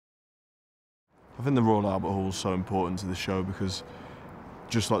I think the Royal Albert Hall is so important to the show because,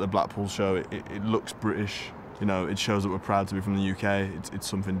 just like the Blackpool show, it looks British. You know, it shows that we're proud to be from the UK. It's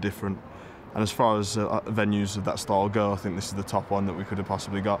something different. And as far as venues of that style go, I think this is the top one that we could have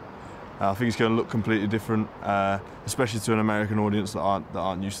possibly got. I think it's going to look completely different, especially to an American audience that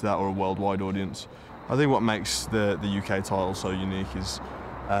aren't used to that, or a worldwide audience. I think what makes the UK title so unique is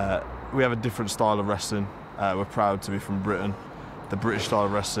we have a different style of wrestling. We're proud to be from Britain. The British style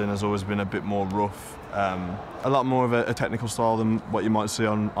of wrestling has always been a bit more rough, a lot more of a technical style than what you might see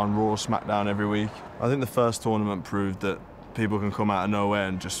on Raw or SmackDown every week. I think the first tournament proved that people can come out of nowhere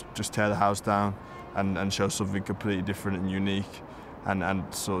and just tear the house down and show something completely different and unique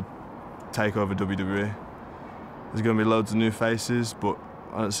and sort of take over WWE. There's going to be loads of new faces, but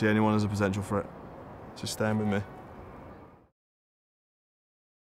I don't see anyone as a potential threat. Just staying with me.